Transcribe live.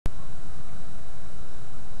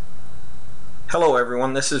Hello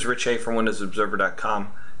everyone, this is Rich A from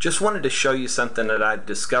WindowsObserver.com. Just wanted to show you something that I've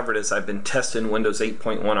discovered as I've been testing Windows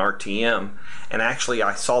 8.1 RTM, and actually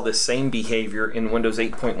I saw this same behavior in Windows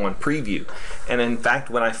 8.1 preview. And in fact,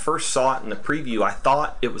 when I first saw it in the preview, I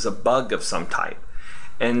thought it was a bug of some type.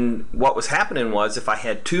 And what was happening was, if I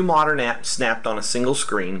had two modern apps snapped on a single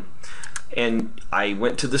screen, and I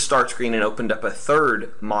went to the start screen and opened up a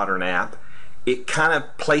third modern app, it kind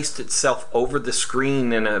of placed itself over the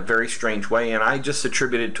screen in a very strange way, and I just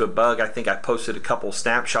attributed it to a bug. I think I posted a couple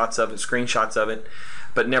snapshots of it, screenshots of it,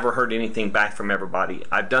 but never heard anything back from everybody.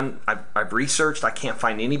 I've researched. I can't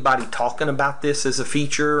find anybody talking about this as a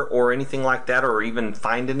feature or anything like that, or even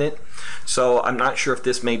finding it. So I'm not sure if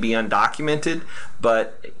this may be undocumented,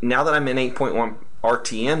 but now that I'm in 8.1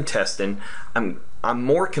 RTM testing, I'm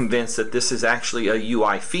more convinced that this is actually a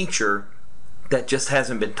UI feature that just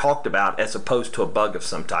hasn't been talked about, as opposed to a bug of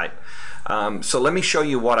some type. So let me show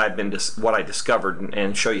you what I discovered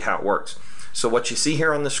and show you how it works. So what you see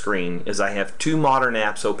here on the screen is I have two modern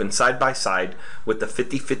apps open side by side with the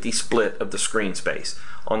 50-50 split of the screen space.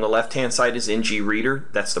 On the left hand side is NG Reader.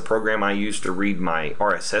 That's the program I use to read my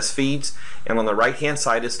RSS feeds, and on the right hand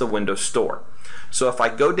side is the Windows Store. So if I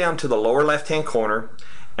go down to the lower left hand corner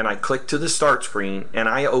and I click to the start screen and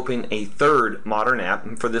I open a third modern app,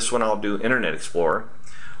 and for this one I'll do Internet Explorer,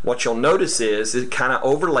 what you'll notice is it kind of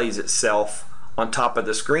overlays itself on top of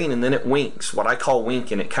the screen, and then it winks, what I call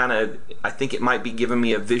winking. I think it might be giving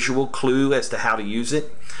me a visual clue as to how to use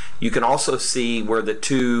it. You can also see where the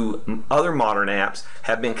two other modern apps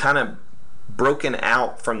have been kind of broken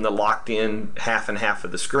out from the locked in half and half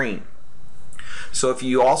of the screen. So if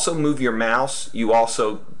you also move your mouse, you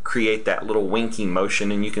also create that little winking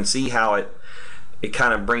motion, and you can see how it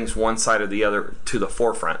kind of brings one side or the other to the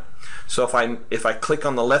forefront. So if I click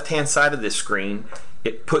on the left hand side of this screen,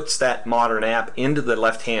 it puts that modern app into the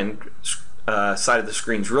left hand side of the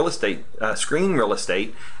screen real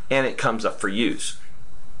estate, and it comes up for use.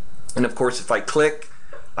 And of course, if I click,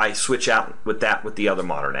 I switch out with the other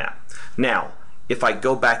modern app. Now if I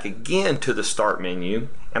go back again to the start menu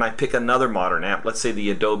and I pick another modern app, let's say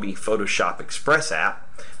the Adobe Photoshop Express app,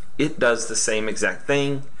 it does the same exact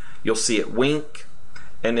thing. You'll see it wink,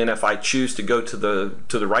 and then if I choose to go to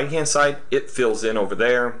the right hand side, it fills in over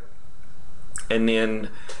there, and then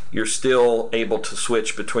you're still able to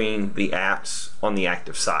switch between the apps on the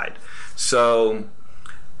active side. So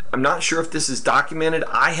I'm not sure if this is documented.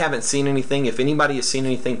 I haven't seen anything. If anybody has seen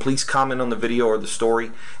anything, please comment on the video or the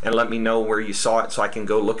story and let me know where you saw it so I can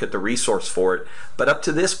go look at the resource for it. But up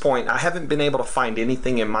to this point, I haven't been able to find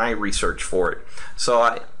anything in my research for it. So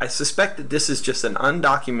I suspect that this is just an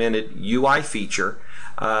undocumented UI feature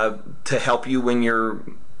to help you when you're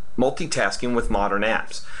multitasking with modern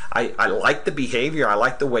apps. I like the behavior, I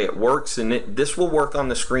like the way it works, and this will work on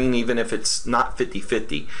the screen even if it's not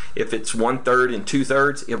 50-50. If it's 1/3 and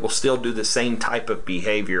 2/3, it will still do the same type of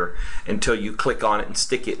behavior until you click on it and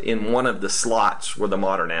stick it in one of the slots where the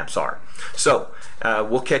modern apps are. So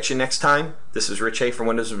we'll catch you next time. This is Rich A from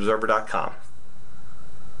WindowsObserver.com.